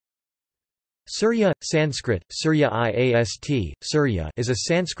Surya, Sanskrit, Surya Iast, Surya is a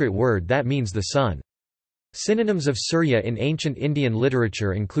Sanskrit word that means the sun. Synonyms of Surya in ancient Indian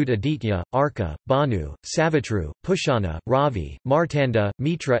literature include Aditya, Arka, Bhanu, Savitru, Pushana, Ravi, Martanda,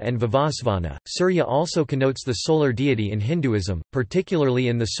 Mitra, and Vivasvana. Surya also connotes the solar deity in Hinduism, particularly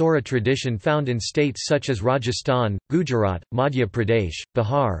in the Saura tradition found in states such as Rajasthan, Gujarat, Madhya Pradesh,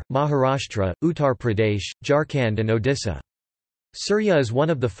 Bihar, Maharashtra, Uttar Pradesh, Jharkhand, and Odisha. Surya is one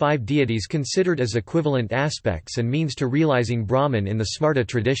of the 5 deities considered as equivalent aspects and means to realizing Brahman in the Smarta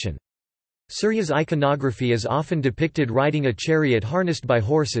tradition. Surya's iconography is often depicted riding a chariot harnessed by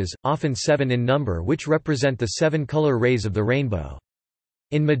horses, often 7 in number, which represent the 7 color rays of the rainbow.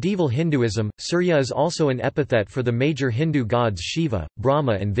 In medieval Hinduism, Surya is also an epithet for the major Hindu gods Shiva,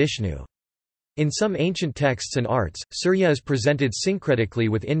 Brahma, and Vishnu. In some ancient texts and arts, Surya is presented syncretically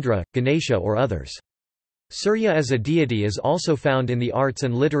with Indra, Ganesha, or others. Surya as a deity is also found in the arts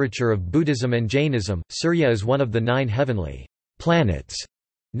and literature of Buddhism and Jainism. Surya is one of the 9 heavenly planets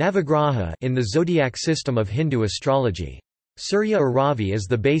Navagraha in the Zodiac system of Hindu astrology. Surya or Ravi is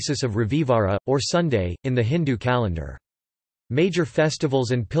the basis of Ravivara, or Sunday, in the Hindu calendar. Major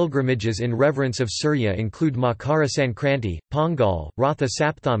festivals and pilgrimages in reverence of Surya include Makara Sankranti, Pongal, Ratha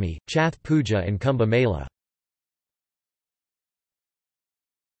Sapthami, Chath Puja, and Kumbh Mela.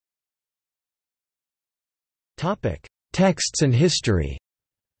 Texts and history.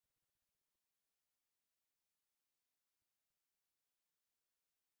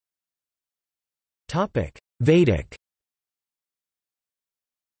 Vedic.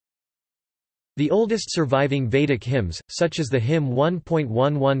 The oldest surviving Vedic hymns, such as the hymn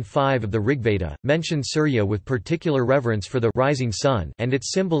 1.115 of the Rigveda, mention Surya with particular reverence for the rising sun and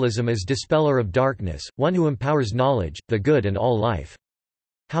its symbolism as dispeller of darkness, one who empowers knowledge, the good, and all life.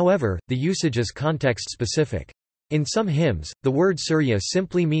 However, the usage is context-specific. In some hymns, the word Surya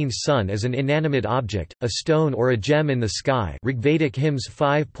simply means sun as an inanimate object, a stone or a gem in the sky. Rigvedic hymns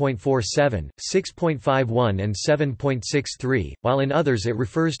 5.47, 6.51 and 7.63, while in others it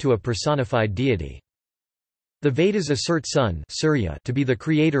refers to a personified deity. The Vedas assert sun Surya to be the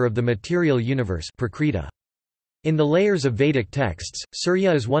creator of the material universe Prakriti. In the layers of Vedic texts,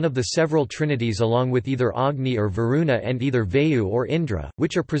 Surya is one of the several trinities along with either Agni or Varuna and either Vayu or Indra,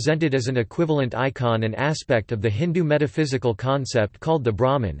 which are presented as an equivalent icon and aspect of the Hindu metaphysical concept called the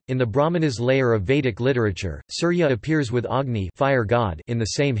Brahman. In the Brahmanas layer of Vedic literature, Surya appears with Agni, fire god, in the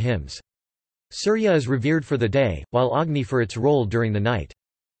same hymns. Surya is revered for the day, while Agni for its role during the night.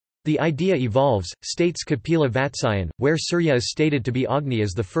 The idea evolves, states Kapila Vatsyayan, where Surya is stated to be Agni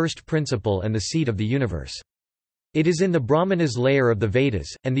as the first principle and the seed of the universe. It is in the Brahmanas layer of the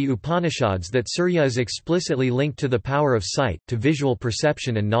Vedas, and the Upanishads that Surya is explicitly linked to the power of sight, to visual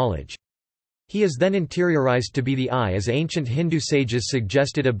perception and knowledge. He is then interiorized to be the eye, as ancient Hindu sages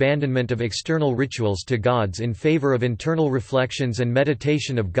suggested abandonment of external rituals to gods in favor of internal reflections and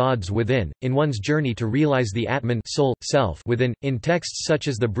meditation of gods within, in one's journey to realize the Atman soul, self within, in texts such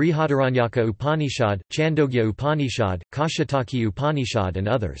as the Brihadaranyaka Upanishad, Chandogya Upanishad, Kaushitaki Upanishad and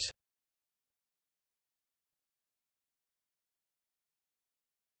others.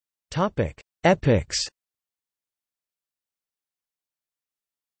 Epics.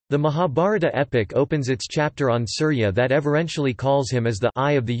 The Mahabharata epic opens its chapter on Surya that everentially calls him as the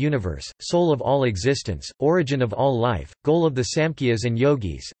eye of the universe, soul of all existence, origin of all life, goal of the Samkhyas and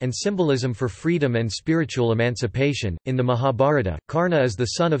Yogis, and symbolism for freedom and spiritual emancipation. In the Mahabharata, Karna is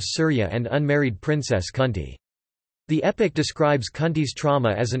the son of Surya and unmarried princess Kunti. The epic describes Kunti's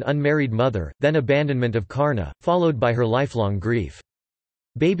trauma as an unmarried mother, then abandonment of Karna, followed by her lifelong grief.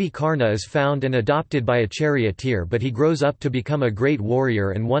 Baby Karna is found and adopted by a charioteer, but he grows up to become a great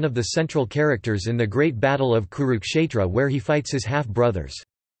warrior and one of the central characters in the great battle of Kurukshetra, where he fights his half-brothers.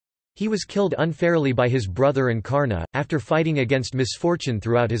 He was killed unfairly by his brother, and Karna, after fighting against misfortune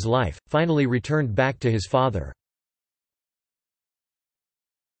throughout his life, finally returned back to his father.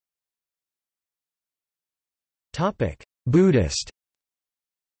 Buddhist.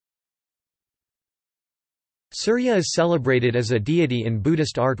 Surya is celebrated as a deity in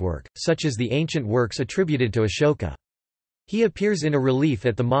Buddhist artwork, such as the ancient works attributed to Ashoka. He appears in a relief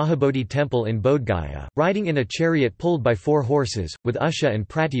at the Mahabodhi temple in Bodh Gaya, riding in a chariot pulled by 4 horses, with Usha and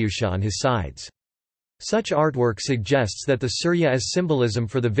Pratyusha on his sides. Such artwork suggests that the Surya as symbolism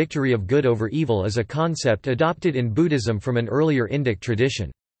for the victory of good over evil is a concept adopted in Buddhism from an earlier Indic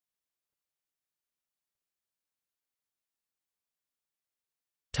tradition.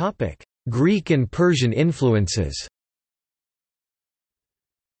 Greek and Persian influences.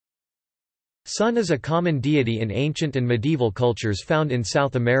 Sun is a common deity in ancient and medieval cultures found in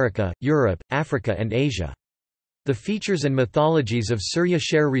South America, Europe, Africa and Asia. The features and mythologies of Surya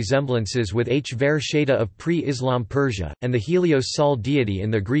share resemblances with H-Ver-Sheta of pre-Islam Persia, and the Helios Sol deity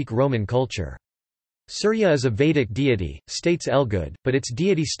in the Greek-Roman culture. Surya is a Vedic deity, states Elgood, but its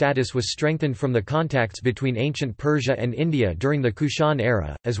deity status was strengthened from the contacts between ancient Persia and India during the Kushan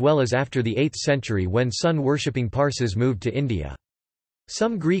era, as well as after the 8th century when sun-worshipping Parsis moved to India.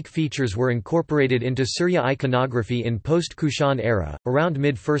 Some Greek features were incorporated into Surya iconography in post-Kushan era, around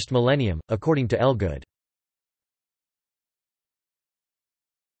mid-1st millennium, according to Elgood.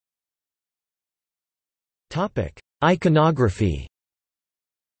 Iconography.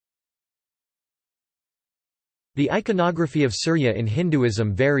 The iconography of Surya in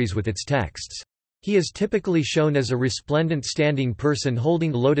Hinduism varies with its texts. He is typically shown as a resplendent standing person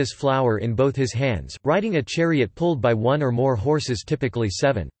holding lotus flower in both his hands, riding a chariot pulled by one or more horses, typically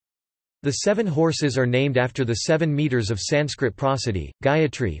 7. The 7 horses are named after the 7 meters of Sanskrit prosody: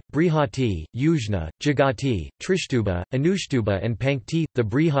 Gayatri, Brihati, Yujna, Jagati, Trishtuba, Anushtuba and Pankti. The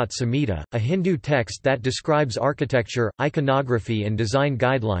Brihat Samhita, a Hindu text that describes architecture, iconography and design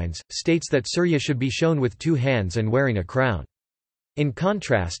guidelines, states that Surya should be shown with 2 hands and wearing a crown. In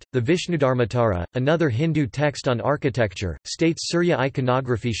contrast, the Vishnudharmatara, another Hindu text on architecture, states Surya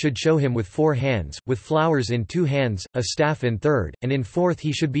iconography should show him with 4 hands, with flowers in 2 hands, a staff in 3rd, and in 4th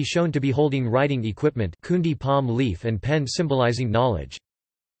he should be shown to be holding writing equipment, kundi palm leaf and pen symbolizing knowledge.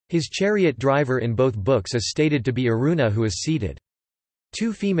 His chariot driver in both books is stated to be Aruna, who is seated.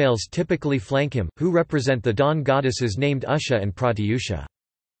 2 females typically flank him, who represent the dawn goddesses named Usha and Pratyusha.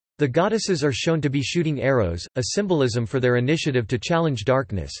 The goddesses are shown to be shooting arrows, a symbolism for their initiative to challenge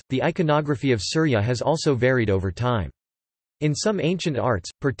darkness. The iconography of Surya has also varied over time. In some ancient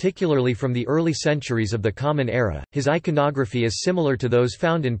arts, particularly from the early centuries of the Common Era, his iconography is similar to those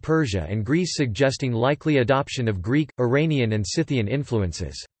found in Persia and Greece, suggesting likely adoption of Greek, Iranian, and Scythian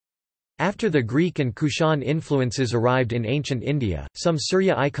influences. After the Greek and Kushan influences arrived in ancient India, some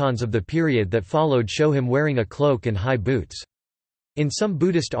Surya icons of the period that followed show him wearing a cloak and high boots. In some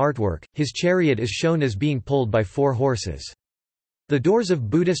Buddhist artwork, his chariot is shown as being pulled by 4 horses. The doors of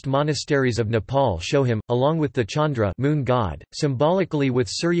Buddhist monasteries of Nepal show him, along with the Chandra, moon god, symbolically with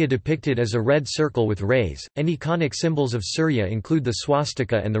Surya depicted as a red circle with rays. And iconic symbols of Surya include the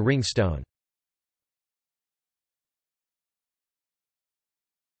swastika and the ring stone.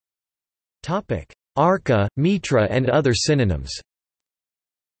 Arka, Mitra and other synonyms.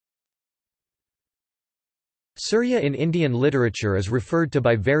 Surya in Indian literature is referred to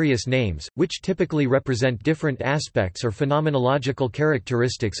by various names, which typically represent different aspects or phenomenological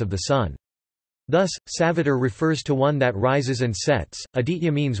characteristics of the sun. Thus, Savitar refers to one that rises and sets,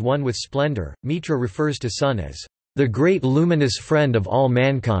 Aditya means one with splendor, Mitra refers to sun as the great luminous friend of all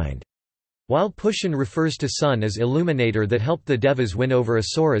mankind, while Pushan refers to sun as illuminator that helped the Devas win over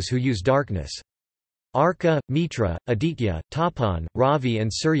Asuras who use darkness. Arka, Mitra, Aditya, Tapan, Ravi and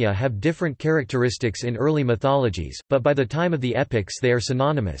Surya have different characteristics in early mythologies, but by the time of the epics they are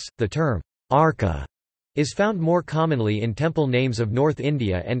synonymous. The term Arka is found more commonly in temple names of North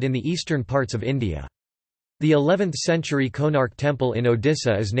India and in the eastern parts of India. The 11th century Konark temple in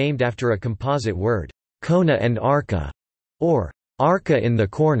Odisha is named after a composite word, Kona and Arka, or Arka in the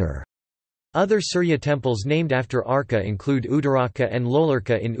corner. Other Surya temples named after Arka include Uttaraka and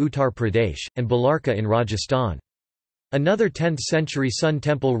Lolarka in Uttar Pradesh, and Balarka in Rajasthan. Another 10th-century Sun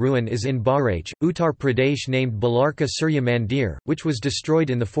temple ruin is in Bahraich, Uttar Pradesh named Balarka Surya Mandir, which was destroyed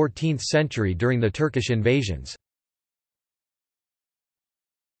in the 14th century during the Turkish invasions.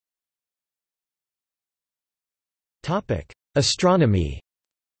 Astronomy.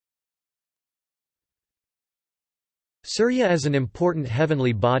 Surya as an important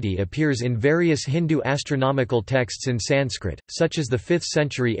heavenly body appears in various Hindu astronomical texts in Sanskrit, such as the 5th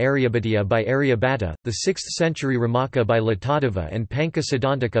century Aryabhatiya by Aryabhata, the 6th century Ramaka by Latadeva and Panka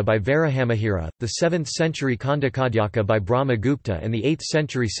Siddhantaka by Varahamihira, the 7th century Khandakadyaka by Brahmagupta and the 8th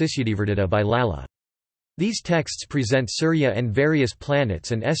century Sisyadevardhata by Lala. These texts present Surya and various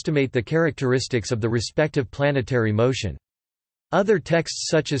planets and estimate the characteristics of the respective planetary motion. Other texts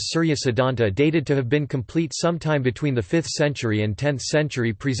such as Surya Siddhanta, dated to have been complete sometime between the 5th century and 10th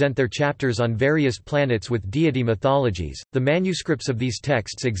century, present their chapters on various planets with deity mythologies. The manuscripts of these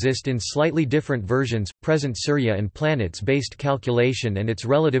texts exist in slightly different versions, present Surya and planets-based calculation and its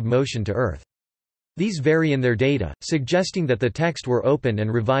relative motion to Earth. These vary in their data, suggesting that the text were open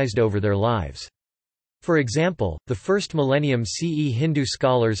and revised over their lives. For example, the first millennium CE Hindu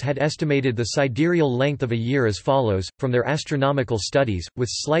scholars had estimated the sidereal length of a year as follows, from their astronomical studies, with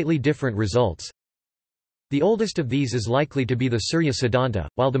slightly different results. The oldest of these is likely to be the Surya Siddhanta,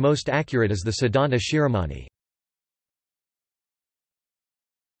 while the most accurate is the Siddhanta Shiromani.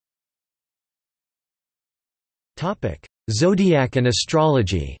 Zodiac and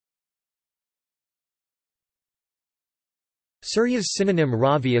astrology. Surya's synonym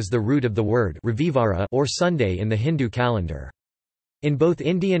Ravi is the root of the word Ravivara or Sunday in the Hindu calendar. In both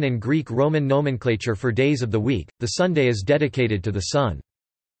Indian and Greek Roman nomenclature for days of the week, the Sunday is dedicated to the sun.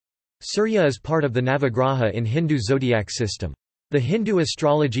 Surya is part of the Navagraha in Hindu zodiac system. The Hindu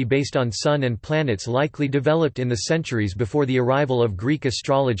astrology based on sun and planets likely developed in the centuries before the arrival of Greek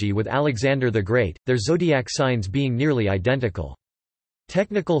astrology with Alexander the Great, their zodiac signs being nearly identical.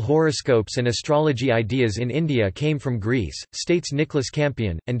 Technical horoscopes and astrology ideas in India came from Greece, states Nicholas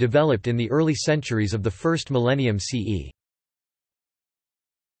Campion, and developed in the early centuries of the first millennium CE.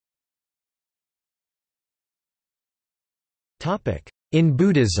 In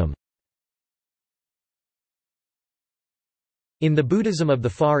Buddhism. In the Buddhism of the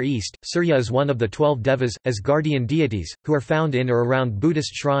Far East, Surya is one of the 12 devas, as guardian deities, who are found in or around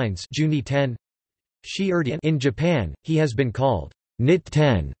Buddhist shrines. Juni 10. In Japan, he has been called Nit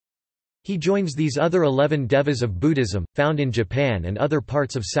 10. He joins these other 11 devas of Buddhism, found in Japan and other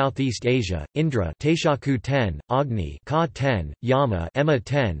parts of Southeast Asia: Indra Taishaku 10, Agni Ka 10, Yama Emma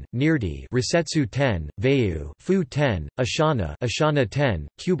 10, Nirdi Risetsu 10, Vayu Fu 10, Ashana 10,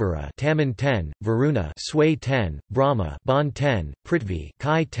 Kubera Taman 10, Varuna Sway 10, Brahma Bon 10, Prithvi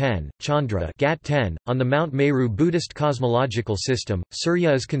Kai 10, Chandra Gat 10. On the Mount Meru Buddhist cosmological system,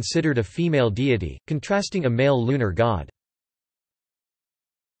 Surya is considered a female deity, contrasting a male lunar god.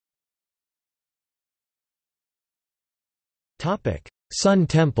 Sun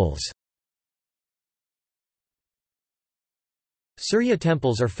temples. Surya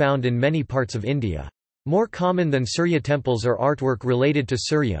temples are found in many parts of India. More common than Surya temples are artwork related to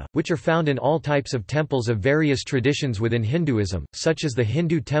Surya, which are found in all types of temples of various traditions within Hinduism, such as the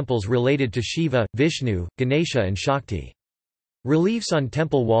Hindu temples related to Shiva, Vishnu, Ganesha and Shakti. Reliefs on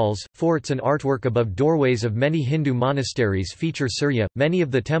temple walls, forts and artwork above doorways of many Hindu monasteries feature Surya. Many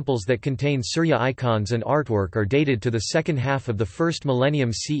of the temples that contain Surya icons and artwork are dated to the second half of the first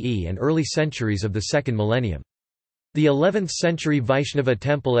millennium CE and early centuries of the second millennium. The 11th century Vaishnava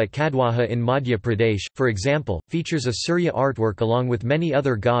temple at Kadwaha in Madhya Pradesh, for example, features a Surya artwork along with many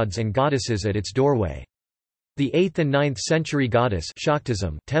other gods and goddesses at its doorway. The 8th and 9th century goddess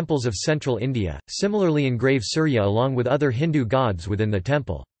Shaktism temples of central India, similarly engrave Surya along with other Hindu gods within the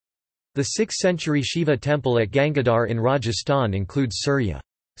temple. The 6th century Shiva temple at Gangadhar in Rajasthan includes Surya.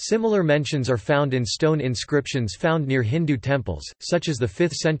 Similar mentions are found in stone inscriptions found near Hindu temples, such as the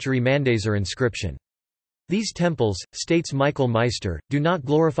 5th century Mandasar inscription. These temples, states Michael Meister, do not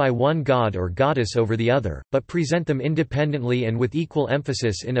glorify one god or goddess over the other, but present them independently and with equal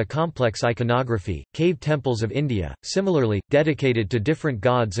emphasis in a complex iconography. Cave temples of India, similarly, dedicated to different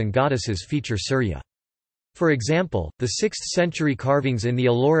gods and goddesses, feature Surya. For example, the 6th century carvings in the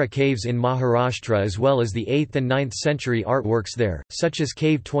Ellora caves in Maharashtra as well as the 8th and 9th century artworks there, such as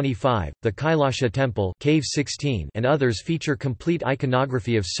Cave 25, the Kailasha Temple Cave 16, and others feature complete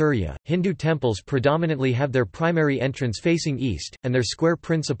iconography of Surya. Hindu temples predominantly have their primary entrance facing east, and their square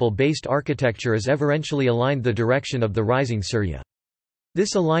principle-based architecture is everentially aligned the direction of the rising Surya.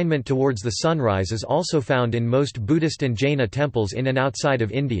 This alignment towards the sunrise is also found in most Buddhist and Jaina temples in and outside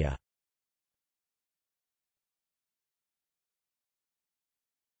of India.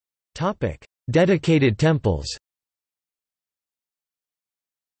 Dedicated temples.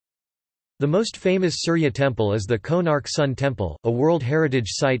 The most famous Surya temple is the Konark Sun Temple, a World Heritage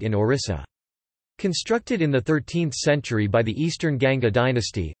Site in Orissa. Constructed in the 13th century by the Eastern Ganga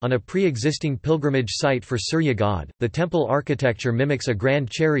dynasty, on a pre-existing pilgrimage site for Surya god, the temple architecture mimics a grand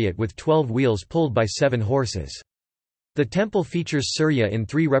chariot with 12 wheels pulled by 7 horses. The temple features Surya in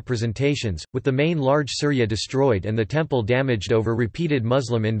 3 representations, with the main large Surya destroyed and the temple damaged over repeated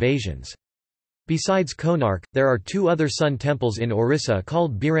Muslim invasions. Besides Konark, there are 2 other sun temples in Orissa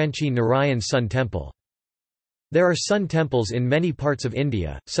called Biranchi Narayan Sun Temple. There are sun temples in many parts of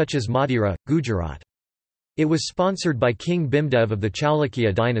India, such as Madura, Gujarat. It was sponsored by King Bhimdev of the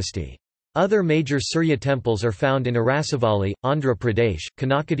Chalukya dynasty. Other major Surya temples are found in Arasavali, Andhra Pradesh,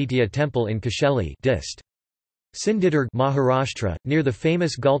 Kanakaditya Temple in Kasheli Dist. Sindhudurg Maharashtra, near the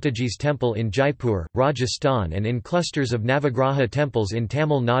famous Galtaji's temple in Jaipur, Rajasthan and in clusters of Navagraha temples in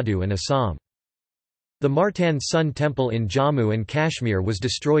Tamil Nadu and Assam. The Martan Sun Temple in Jammu and Kashmir was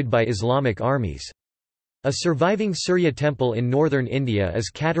destroyed by Islamic armies. A surviving Surya temple in northern India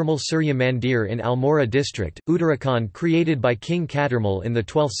is Kadirmal Surya Mandir in Almora district, Uttarakhand, created by King Kadirmal in the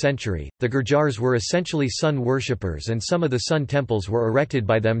 12th century. The Gurjars were essentially sun worshippers and some of the sun temples were erected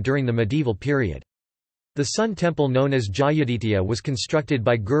by them during the medieval period. The sun temple known as Jayaditya was constructed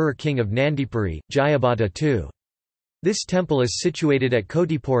by Gurur king of Nandipuri, Jayabhata II. This temple is situated at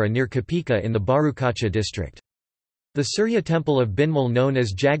Kotipura near Kapika in the Barukacha district. The Surya temple of Binmal, known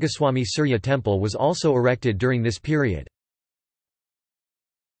as Jagaswami Surya Temple, was also erected during this period.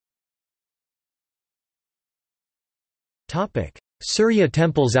 Surya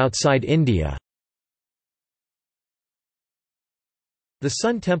temples outside India. The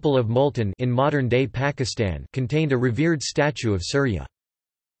Sun Temple of Multan in modern-day Pakistan contained a revered statue of Surya.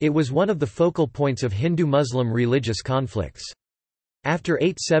 It was one of the focal points of Hindu-Muslim religious conflicts. After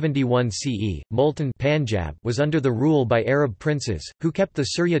 871 CE, Multan Punjab was under the rule by Arab princes, who kept the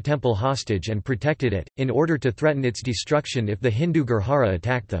Surya temple hostage and protected it, in order to threaten its destruction if the Hindu Gurjara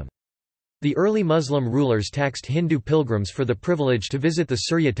attacked them. The early Muslim rulers taxed Hindu pilgrims for the privilege to visit the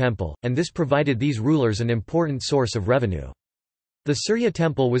Surya temple, and this provided these rulers an important source of revenue. The Surya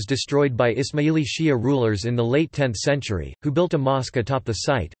temple was destroyed by Ismaili Shia rulers in the late 10th century, who built a mosque atop the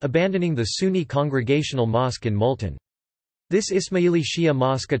site, abandoning the Sunni congregational mosque in Multan. This Ismaili Shia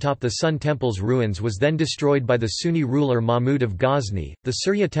mosque atop the Sun Temple's ruins was then destroyed by the Sunni ruler Mahmud of Ghazni. The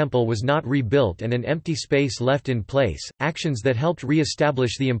Surya temple was not rebuilt and an empty space left in place, actions that helped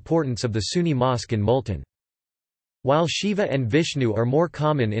re-establish the importance of the Sunni mosque in Multan. While Shiva and Vishnu are more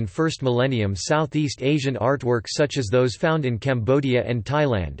common in first millennium Southeast Asian artwork such as those found in Cambodia and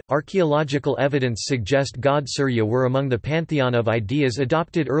Thailand, archaeological evidence suggests god Surya were among the pantheon of ideas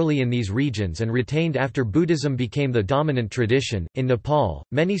adopted early in these regions and retained after Buddhism became the dominant tradition. In Nepal,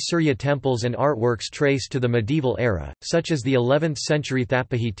 many Surya temples and artworks trace to the medieval era, such as the 11th century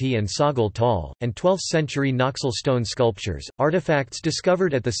Thapahiti and Sagal Tal, and 12th century Naxal stone sculptures. Artifacts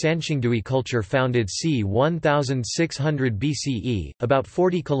discovered at the Sanxingdui culture founded c. 1600 BCE, about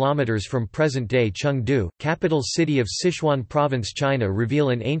 40 kilometers from present-day Chengdu, capital city of Sichuan Province, China,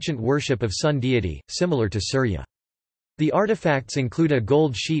 reveal an ancient worship of sun deity, similar to Surya. The artifacts include a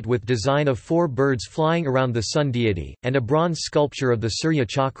gold sheet with design of 4 birds flying around the sun deity, and a bronze sculpture of the Surya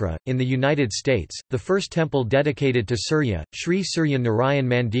Chakra. In the United States, the first temple dedicated to Surya, Sri Surya Narayan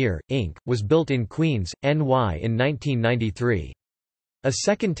Mandir, Inc., was built in Queens, NY in 1993. A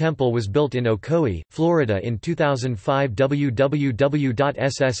second temple was built in Ocoee, Florida in 2005. www.ssnm.org.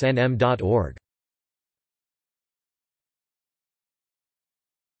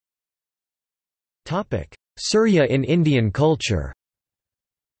 Topic: Surya in Indian culture.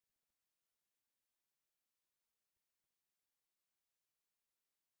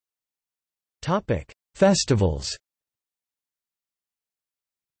 Topic: Festivals.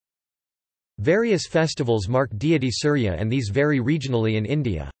 Various festivals mark deity Surya, and these vary regionally in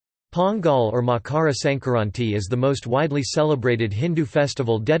India. Pongal or Makara Sankranti is the most widely celebrated Hindu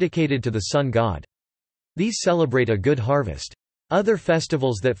festival dedicated to the sun god. These celebrate a good harvest. Other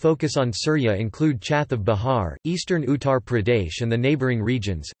festivals that focus on Surya include Chath of Bihar, eastern Uttar Pradesh and the neighbouring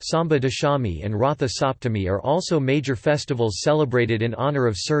regions. Samba Dashami and Ratha Saptami are also major festivals celebrated in honour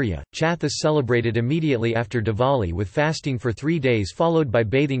of Surya. Chath is celebrated immediately after Diwali with fasting for 3 days followed by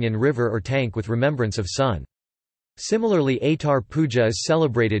bathing in river or tank with remembrance of sun. Similarly, Atar Puja is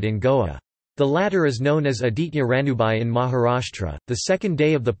celebrated in Goa. The latter is known as Aditya Ranubai in Maharashtra. The second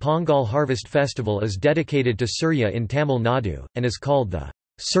day of the Pongal harvest festival is dedicated to Surya in Tamil Nadu, and is called the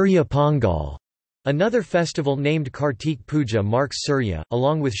Surya Pongal. Another festival named Kartik Puja marks Surya,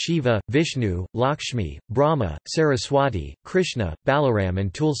 along with Shiva, Vishnu, Lakshmi, Brahma, Saraswati, Krishna, Balaram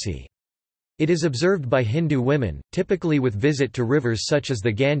and Tulsi. It is observed by Hindu women, typically with visit to rivers such as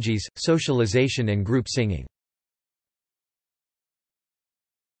the Ganges, socialization and group singing.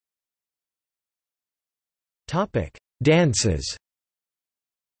 Dances.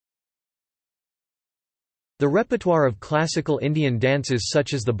 The repertoire of classical Indian dances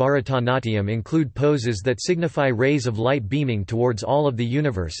such as the Bharatanatyam include poses that signify rays of light beaming towards all of the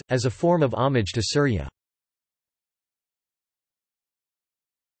universe, as a form of homage to Surya.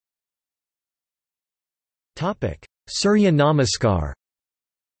 Surya Namaskar.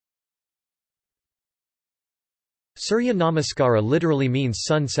 Surya Namaskara literally means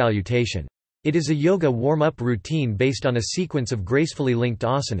sun salutation. It is a yoga warm-up routine based on a sequence of gracefully linked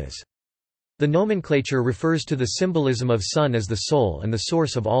asanas. The nomenclature refers to the symbolism of sun as the soul and the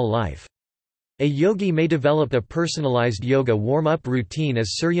source of all life. A yogi may develop a personalized yoga warm-up routine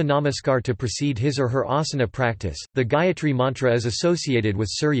as Surya Namaskar to precede his or her asana practice. The Gayatri mantra is associated with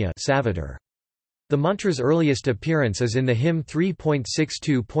Surya Savitar. The mantra's earliest appearance is in the hymn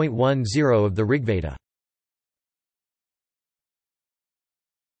 3.62.10 of the Rigveda.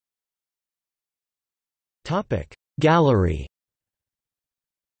 Gallery.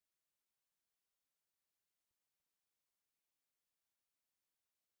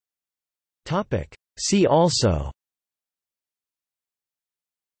 See also: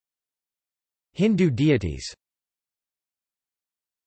 Hindu deities.